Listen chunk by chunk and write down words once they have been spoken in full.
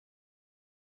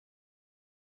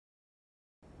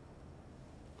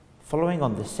Following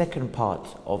on the second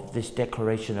part of this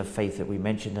declaration of faith that we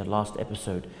mentioned in the last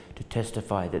episode, to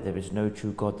testify that there is no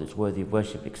true God that's worthy of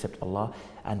worship except Allah,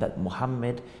 and that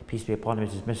Muhammad, peace be upon him,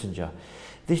 is his messenger.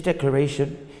 This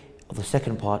declaration of the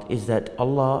second part is that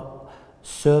Allah's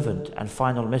servant and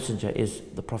final messenger is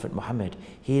the Prophet Muhammad.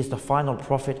 He is the final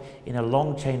prophet in a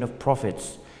long chain of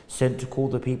prophets sent to call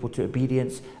the people to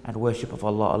obedience and worship of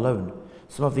Allah alone.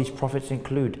 Some of these prophets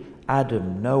include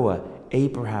Adam, Noah,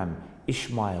 Abraham,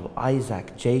 Ishmael,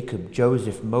 Isaac, Jacob,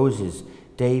 Joseph, Moses,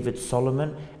 David,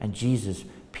 Solomon, and Jesus,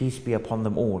 peace be upon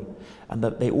them all. And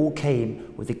that they all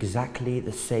came with exactly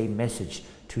the same message,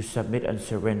 to submit and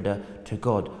surrender to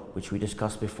God, which we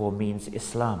discussed before means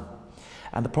Islam.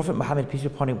 And the Prophet Muhammad, peace be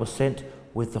upon him, was sent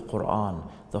with the Quran,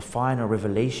 the final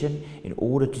revelation, in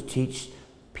order to teach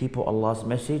people Allah's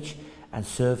message and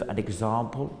serve an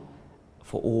example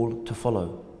for all to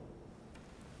follow.